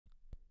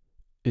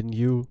In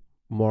You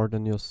More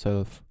Than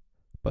Yourself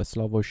by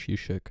Slavoj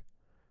Žižek,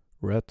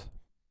 read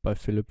by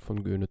Philipp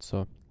von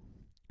Gönitzer.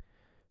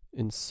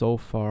 In so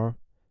far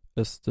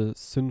as the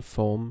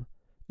synform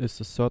is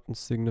a certain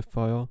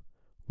signifier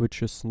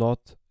which is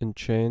not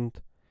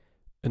enchained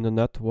in a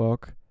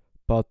network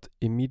but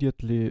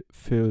immediately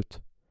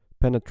filled,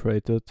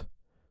 penetrated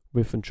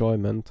with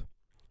enjoyment,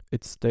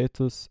 its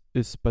status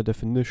is by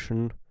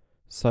definition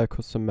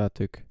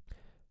psychosomatic,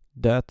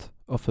 that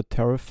of a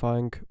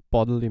terrifying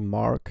bodily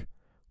mark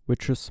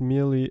which is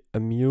merely a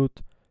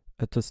mute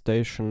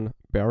attestation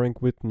bearing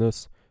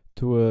witness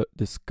to a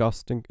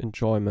disgusting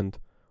enjoyment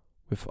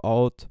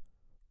without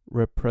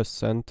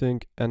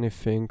representing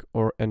anything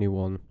or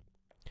anyone.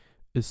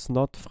 Is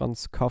not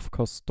Franz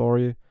Kafka's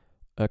story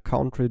a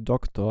country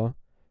doctor,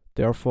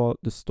 therefore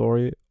the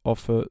story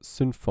of a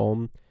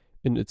synform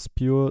in its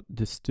pure,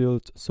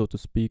 distilled, so to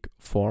speak,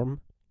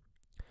 form?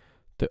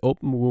 The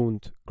open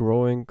wound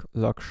growing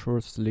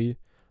luxuriously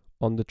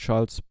on the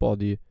child's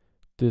body,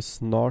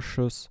 this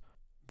nauseous,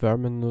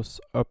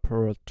 verminous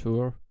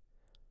apparature,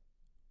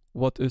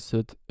 what is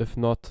it if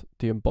not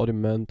the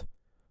embodiment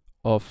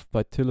of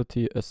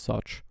vitality as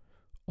such,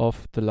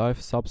 of the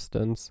life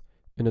substance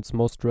in its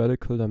most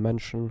radical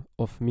dimension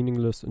of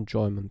meaningless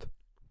enjoyment?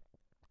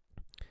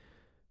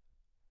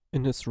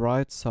 In his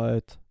right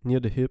side, near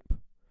the hip,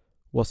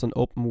 was an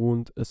open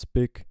wound as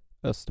big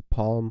as the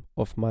palm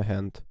of my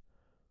hand,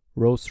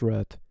 rose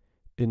red,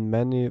 in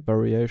many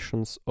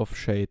variations of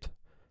shade,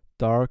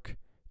 dark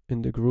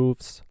in the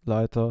grooves,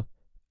 lighter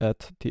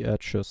at the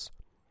edges,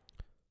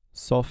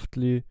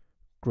 softly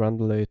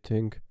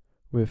granulating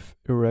with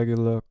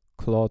irregular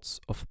clots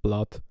of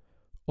blood,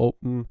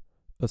 open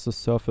as a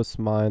surface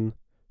mine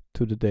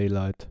to the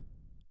daylight.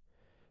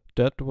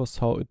 That was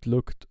how it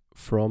looked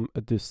from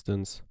a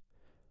distance,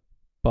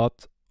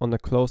 but on a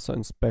closer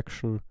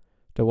inspection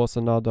there was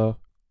another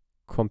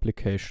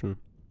complication.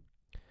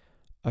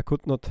 I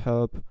could not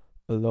help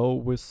a low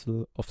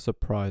whistle of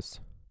surprise.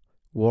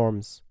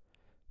 Worms,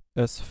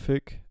 as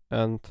thick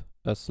and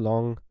as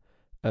long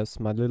as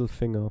my little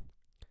finger,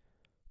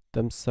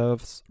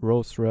 themselves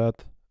rose red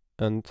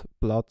and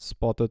blood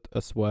spotted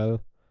as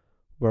well,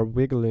 were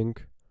wiggling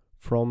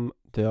from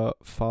their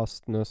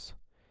fastness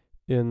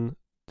in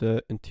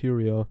the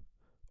interior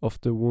of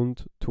the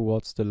wound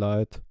towards the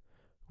light,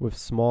 with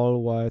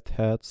small white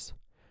heads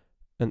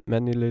and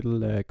many little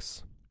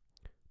legs.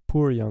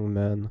 Poor young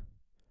man,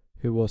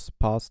 he was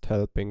past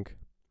helping.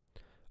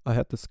 I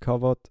had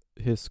discovered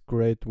his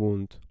great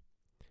wound.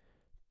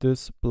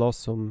 This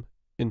blossom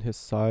in his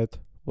side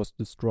was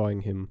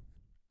destroying him.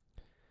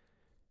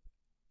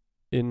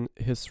 In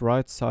his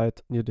right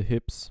side near the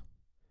hips,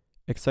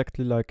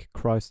 exactly like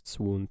Christ's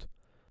wound,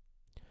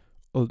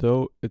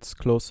 although its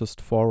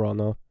closest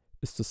forerunner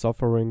is the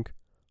suffering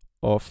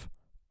of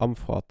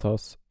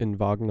Amfortas in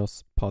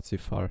Wagner's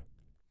Parsifal.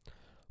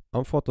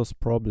 Amfortas'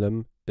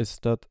 problem is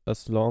that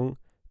as long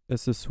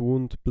as his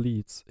wound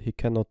bleeds, he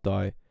cannot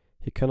die,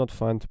 he cannot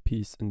find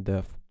peace in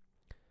death.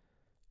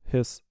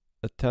 His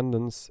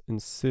attendants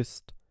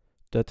insist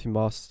that he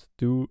must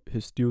do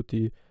his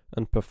duty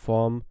and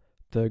perform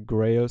the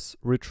Grail's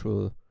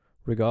ritual,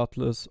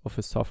 regardless of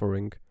his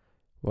suffering,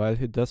 while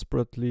he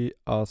desperately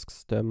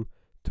asks them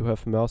to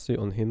have mercy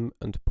on him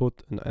and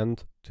put an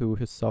end to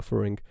his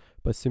suffering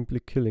by simply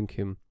killing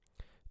him,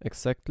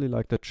 exactly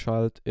like the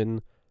child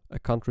in A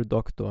Country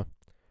Doctor,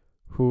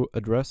 who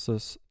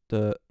addresses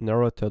the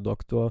narrator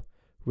doctor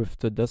with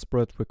the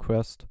desperate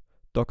request,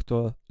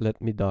 "Doctor,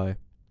 let me die."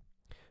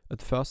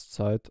 At first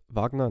sight,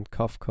 Wagner and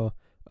Kafka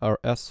are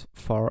as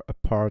far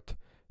apart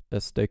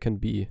as they can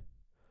be.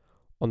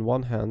 On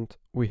one hand,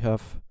 we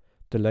have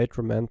the late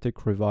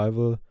Romantic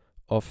revival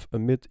of a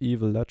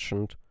medieval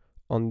legend,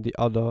 on the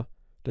other,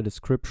 the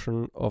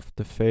description of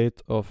the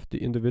fate of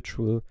the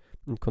individual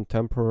in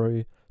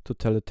contemporary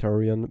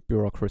totalitarian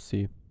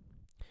bureaucracy.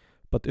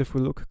 But if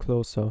we look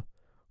closer,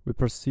 we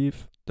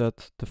perceive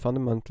that the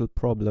fundamental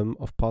problem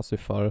of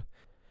Parsifal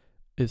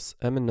is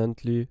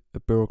eminently a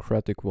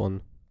bureaucratic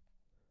one.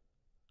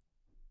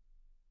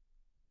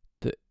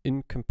 The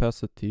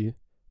incapacity,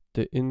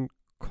 the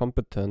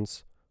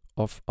incompetence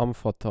of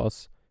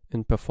Amfortas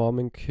in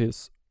performing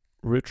his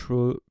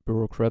ritual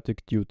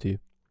bureaucratic duty.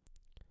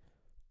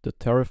 The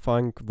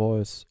terrifying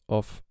voice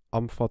of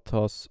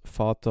Amfortas'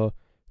 Vater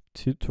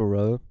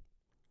Titurel,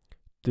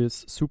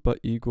 this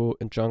superego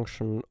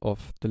injunction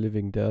of the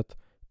living dead,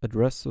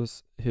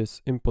 addresses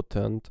his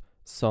impotent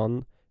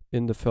son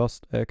in the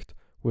first act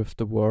with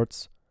the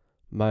words,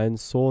 "Mein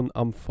Sohn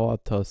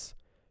Amfortas,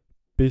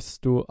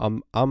 bist du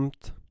am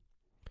Amt?"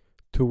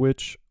 To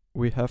which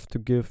we have to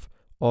give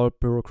all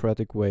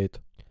bureaucratic weight.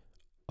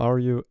 Are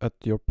you at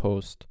your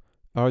post?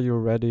 Are you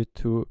ready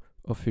to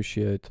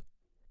officiate?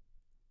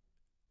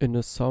 In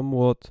a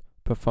somewhat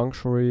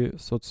perfunctory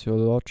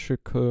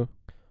sociological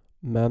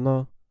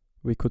manner,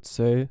 we could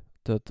say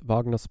that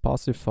Wagner's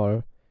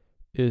Parsifal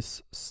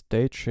is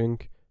staging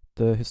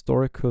the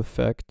historical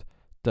fact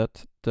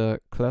that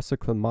the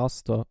classical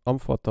master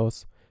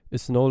Amfortas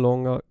is no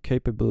longer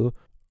capable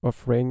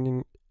of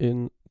reigning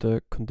in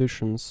the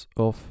conditions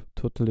of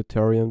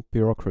totalitarian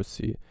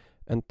bureaucracy,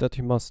 and that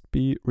he must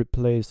be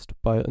replaced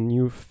by a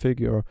new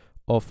figure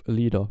of a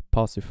leader,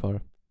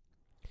 Parsifal.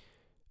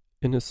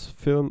 In his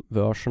film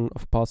version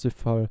of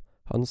Parsifal,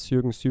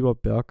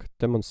 Hans-Jürgen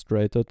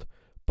demonstrated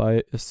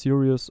by a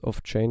series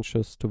of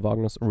changes to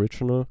Wagner's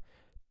original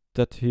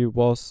that he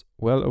was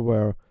well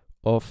aware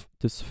of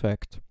this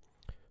fact.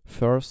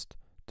 First,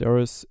 there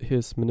is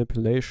his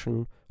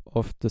manipulation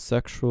of the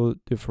sexual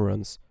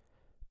difference.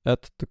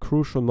 At the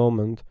crucial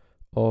moment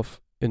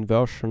of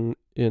inversion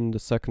in the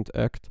second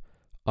act,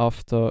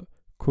 after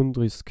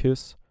Kundry's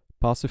kiss,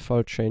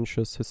 Parsifal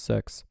changes his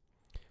sex.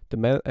 The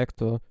male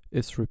actor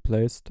is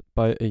replaced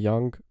by a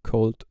young,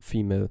 cold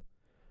female.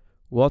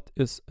 What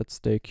is at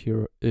stake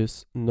here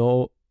is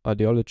no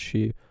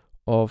ideology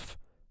of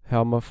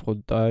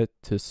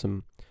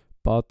hermaphroditism,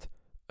 but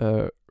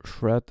a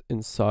shred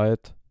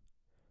insight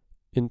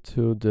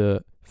into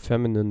the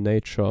feminine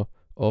nature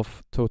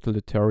of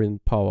totalitarian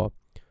power.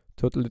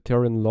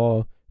 Totalitarian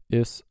law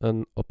is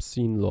an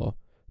obscene law,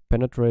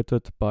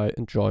 penetrated by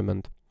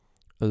enjoyment,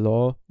 a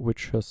law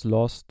which has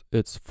lost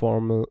its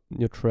formal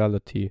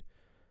neutrality.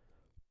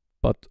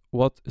 But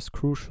what is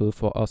crucial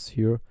for us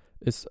here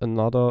is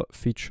another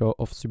feature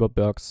of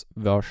Syberberg's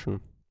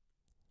version.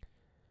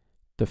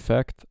 The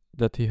fact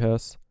that he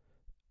has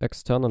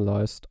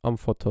externalized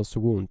Amforta's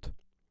wound.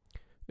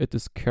 It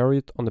is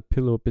carried on a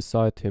pillow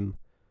beside him,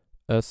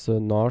 as a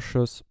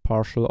nauseous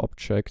partial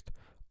object,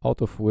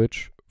 out of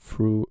which,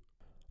 through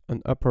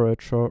an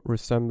aperture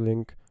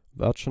resembling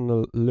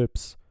vaginal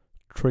lips,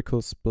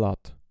 trickles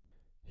blood.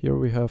 Here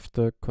we have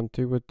the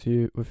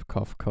contiguity with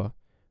Kafka.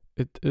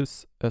 It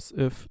is as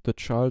if the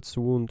child's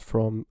wound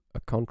from a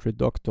country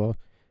doctor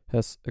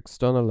has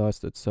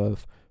externalized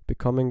itself,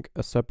 becoming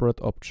a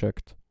separate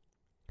object,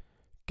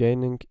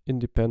 gaining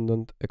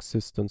independent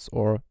existence,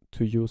 or,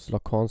 to use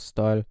Lacan's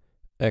style,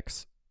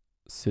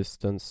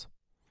 existence.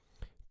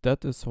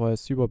 That is why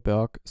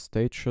Syberberg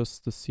stages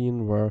the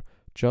scene where,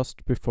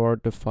 just before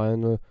the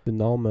final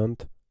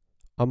denouement,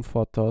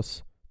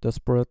 Amfortas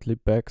desperately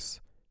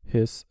begs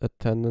his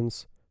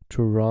attendants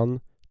to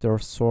run their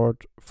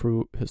sword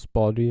through his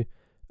body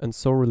and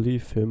so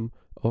relieve him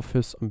of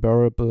his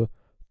unbearable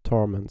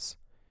torments,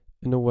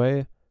 in a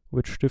way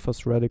which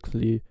differs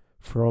radically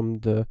from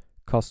the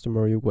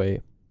customary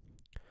way.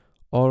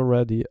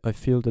 Already I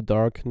feel the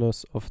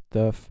darkness of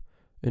death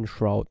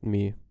enshroud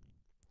me.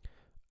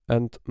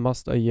 And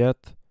must I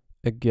yet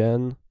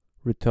again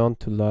return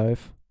to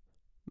life?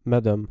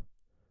 Madam,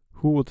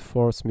 who would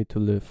force me to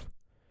live?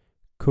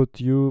 Could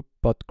you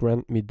but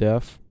grant me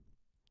death?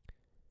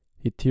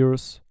 He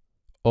tears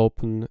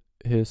open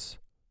his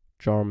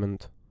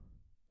garment.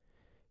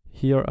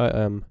 Here I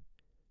am.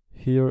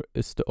 Here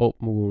is the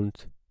open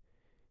wound.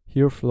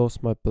 Here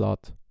flows my blood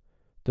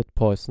that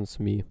poisons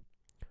me.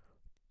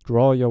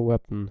 Draw your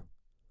weapon.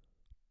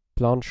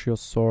 Plunge your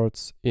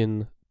swords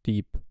in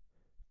deep,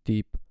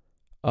 deep,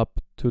 up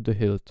to the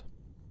hilt.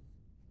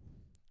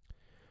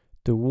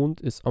 The wound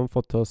is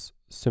Amforta's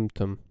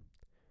symptom.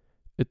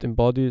 It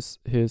embodies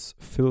his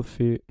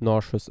filthy,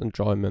 nauseous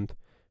enjoyment.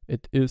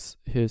 It is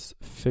his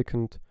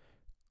thickened,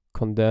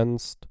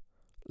 condensed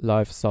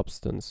life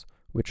substance,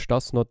 which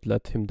does not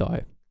let him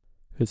die.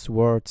 His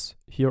words,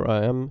 "Here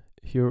I am,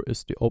 here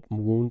is the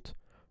open wound,"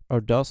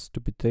 are thus to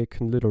be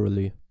taken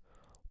literally.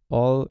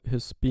 All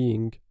his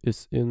being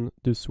is in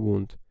this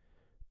wound.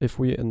 If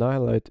we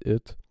annihilate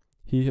it,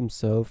 he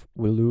himself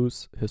will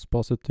lose his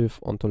positive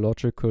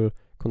ontological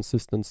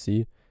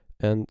consistency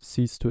and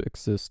cease to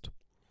exist.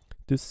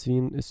 This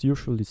scene is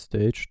usually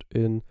staged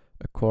in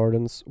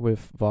accordance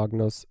with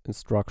Wagner's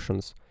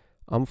instructions.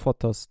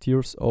 Amfortas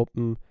tears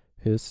open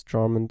his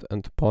garment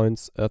and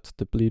points at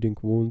the bleeding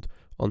wound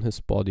on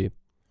his body,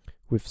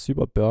 with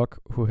Syberberg,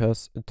 who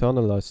has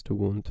internalized the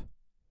wound.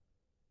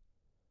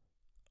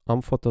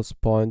 Amfortas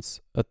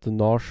points at the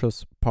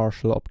nauseous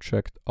partial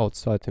object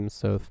outside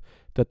himself.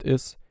 That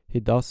is, he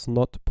does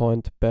not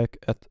point back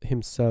at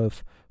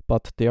himself,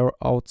 but there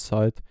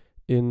outside,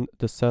 in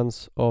the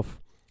sense of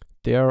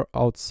there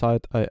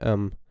outside I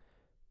am.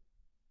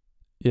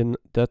 In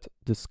that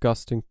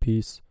disgusting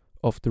piece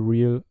of the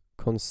real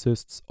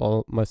consists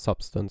all my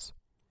substance.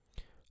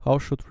 How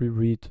should we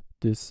read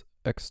this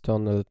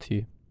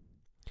externality?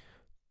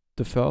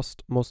 The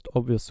first, most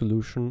obvious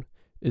solution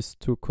is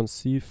to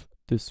conceive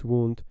this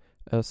wound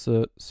as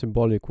a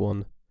symbolic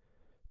one.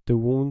 The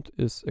wound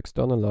is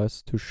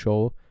externalized to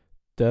show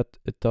that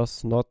it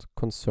does not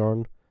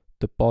concern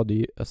the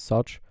body as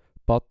such,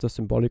 but the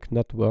symbolic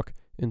network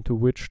into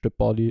which the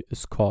body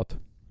is caught.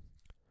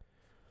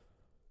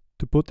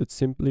 To put it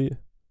simply,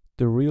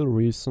 the real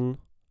reason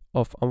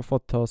of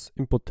Amfortas'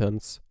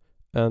 impotence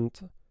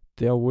and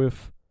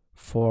therewith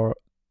for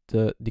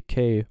the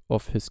decay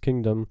of his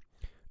kingdom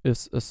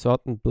is a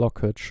certain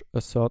blockage,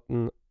 a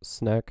certain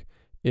snag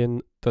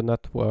in the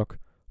network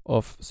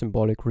of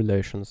symbolic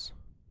relations.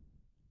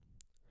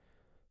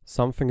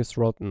 Something is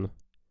rotten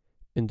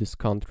in this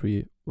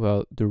country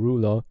where the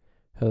ruler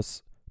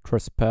has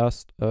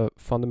trespassed a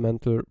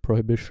fundamental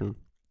prohibition.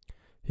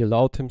 He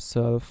allowed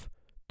himself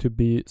to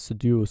be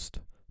seduced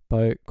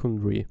by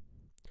Kundry.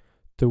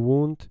 The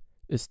wound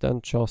is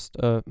then just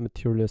a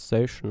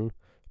materialization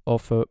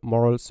of a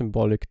moral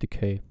symbolic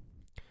decay.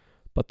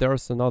 But there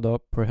is another,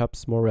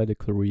 perhaps more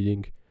radical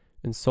reading,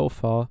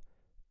 insofar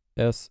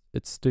as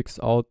it sticks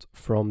out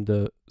from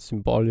the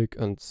symbolic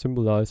and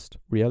symbolized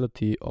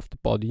reality of the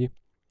body.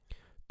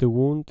 The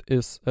wound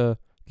is a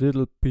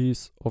little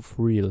piece of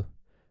real,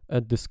 a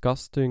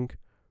disgusting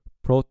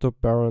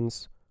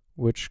protuberance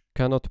which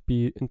cannot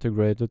be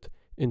integrated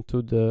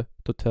into the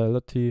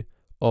totality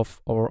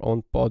of our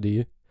own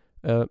body,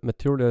 a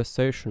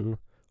materialization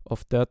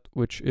of that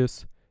which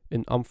is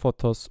in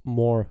amphotos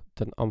more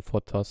than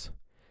amphotos,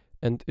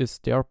 and is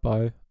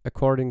thereby,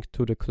 according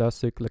to the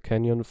classic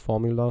Lacanian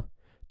formula,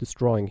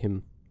 destroying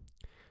him.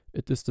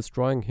 It is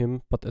destroying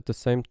him, but at the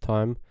same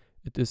time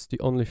it is the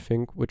only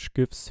thing which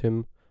gives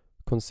him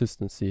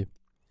consistency.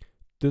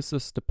 This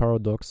is the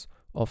paradox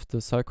of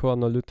the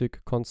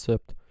psychoanalytic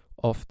concept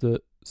of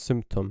the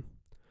symptom.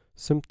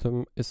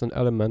 Symptom is an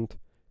element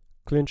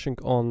clinching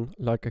on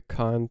like a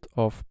kind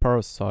of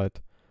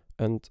parasite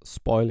and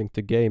spoiling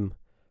the game,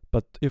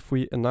 but if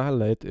we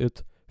annihilate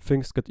it,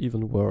 things get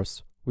even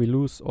worse. We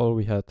lose all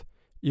we had,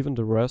 even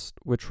the rest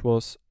which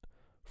was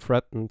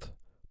threatened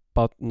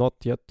but not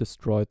yet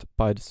destroyed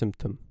by the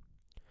symptom.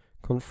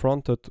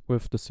 Confronted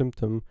with the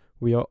symptom,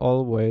 we are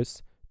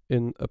always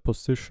in a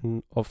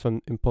position of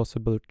an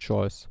impossible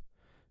choice,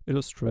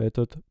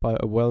 illustrated by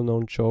a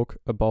well-known joke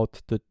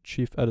about the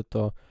chief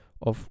editor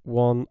of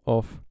one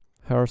of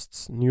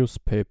Hearst's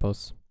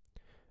newspapers.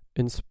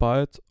 In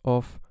spite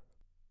of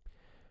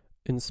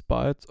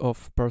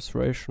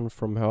persuasion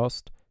from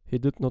Hearst, he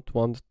did not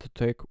want to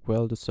take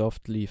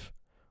well-deserved leave.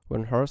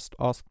 When Hearst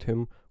asked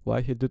him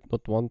why he did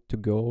not want to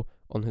go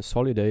on his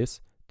holidays,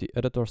 the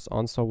editor's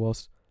answer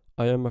was,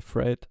 "I am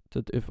afraid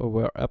that if I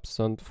were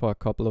absent for a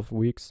couple of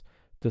weeks,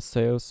 the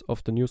sales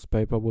of the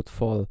newspaper would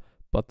fall,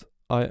 but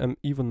I am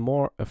even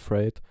more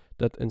afraid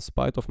that in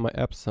spite of my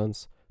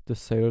absence, the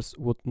sales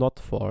would not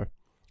fall."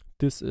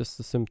 This is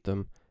the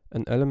symptom,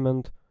 an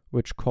element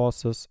which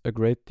causes a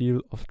great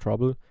deal of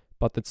trouble,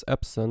 but its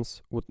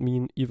absence would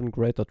mean even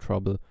greater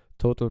trouble,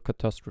 total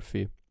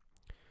catastrophe.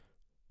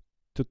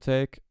 To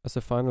take as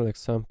a final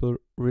example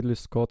Ridley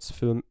Scott's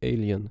film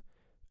Alien,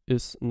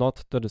 is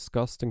not the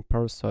disgusting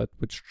parasite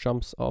which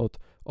jumps out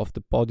of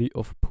the body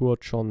of poor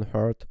John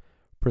Hurt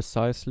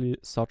precisely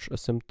such a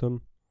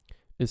symptom?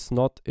 Is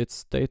not its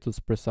status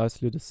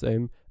precisely the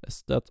same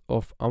as that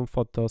of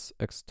Amphota's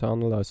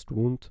externalized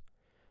wound?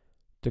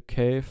 The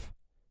cave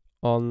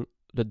on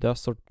the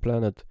desert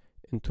planet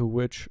into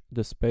which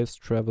the space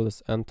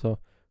travelers enter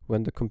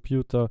when the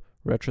computer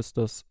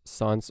registers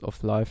signs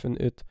of life in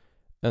it,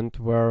 and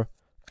where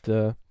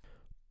the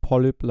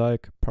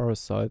polyp-like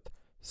parasite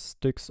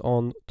sticks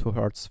on to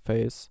Hurt's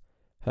face,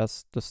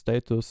 has the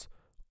status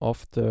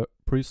of the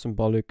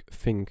pre-symbolic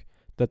thing,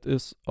 that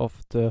is,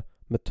 of the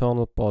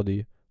maternal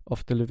body,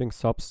 of the living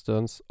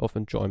substance of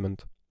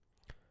enjoyment.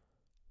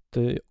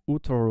 The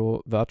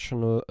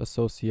utero-vaginal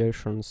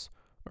associations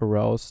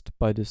aroused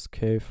by this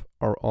cave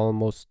are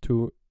almost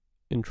too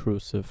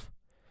intrusive.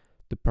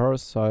 The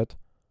parasite,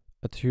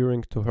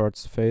 adhering to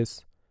Hurt's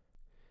face,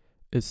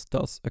 is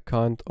thus a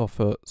kind of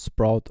a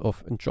sprout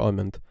of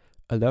enjoyment,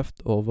 a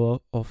leftover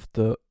of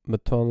the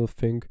maternal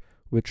thing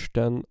which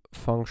then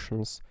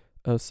functions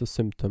as a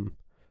symptom,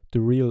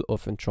 the real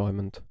of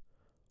enjoyment,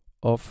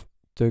 of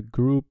the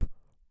group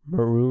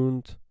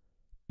marooned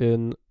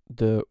in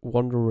the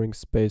wandering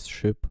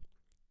spaceship.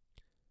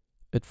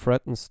 It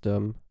threatens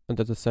them and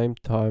at the same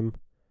time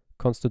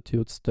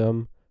constitutes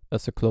them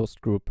as a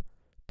closed group.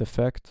 The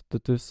fact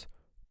that this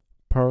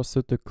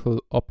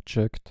parasitical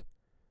object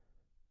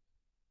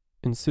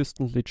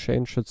insistently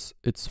changes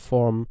its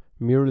form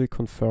merely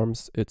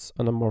confirms its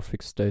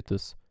anamorphic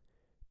status.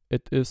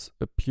 It is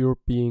a pure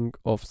being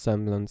of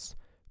semblance,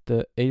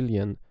 the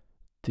alien,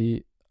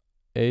 the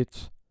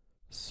eighth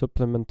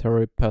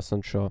supplementary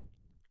passenger,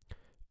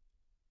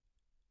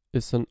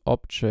 is an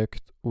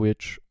object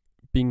which,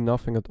 being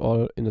nothing at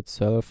all in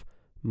itself,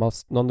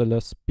 must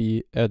nonetheless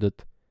be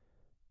added,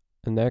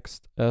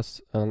 annexed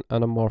as an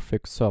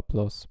anamorphic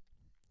surplus.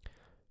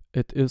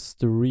 It is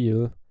the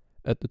real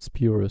at its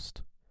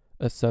purest,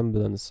 a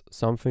semblance,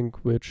 something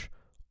which,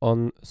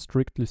 on a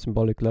strictly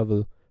symbolic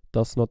level,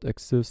 does not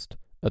exist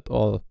at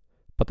all,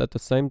 but at the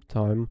same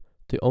time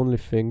the only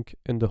thing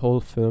in the whole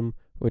film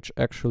which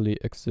actually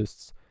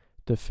exists,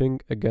 the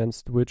thing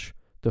against which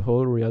the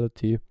whole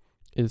reality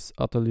is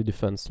utterly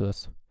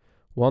defenseless.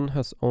 One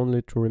has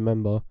only to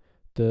remember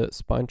the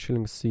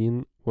spine-chilling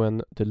scene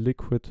when the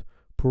liquid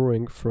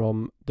pouring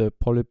from the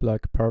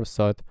polyp-like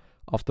parasite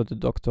after the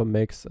doctor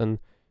makes an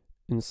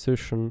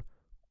incision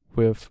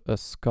with a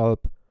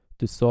scalp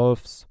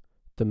dissolves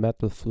the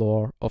metal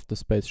floor of the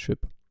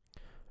spaceship.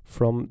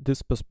 From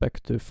this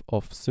perspective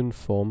of sin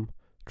form,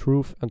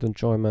 truth and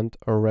enjoyment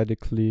are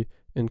radically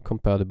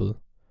incompatible.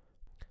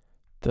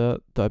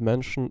 The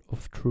dimension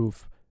of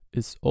truth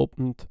is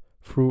opened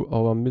through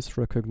our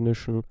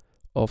misrecognition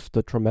of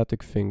the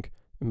dramatic thing,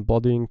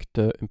 embodying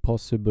the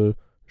impossible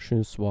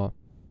chez soi.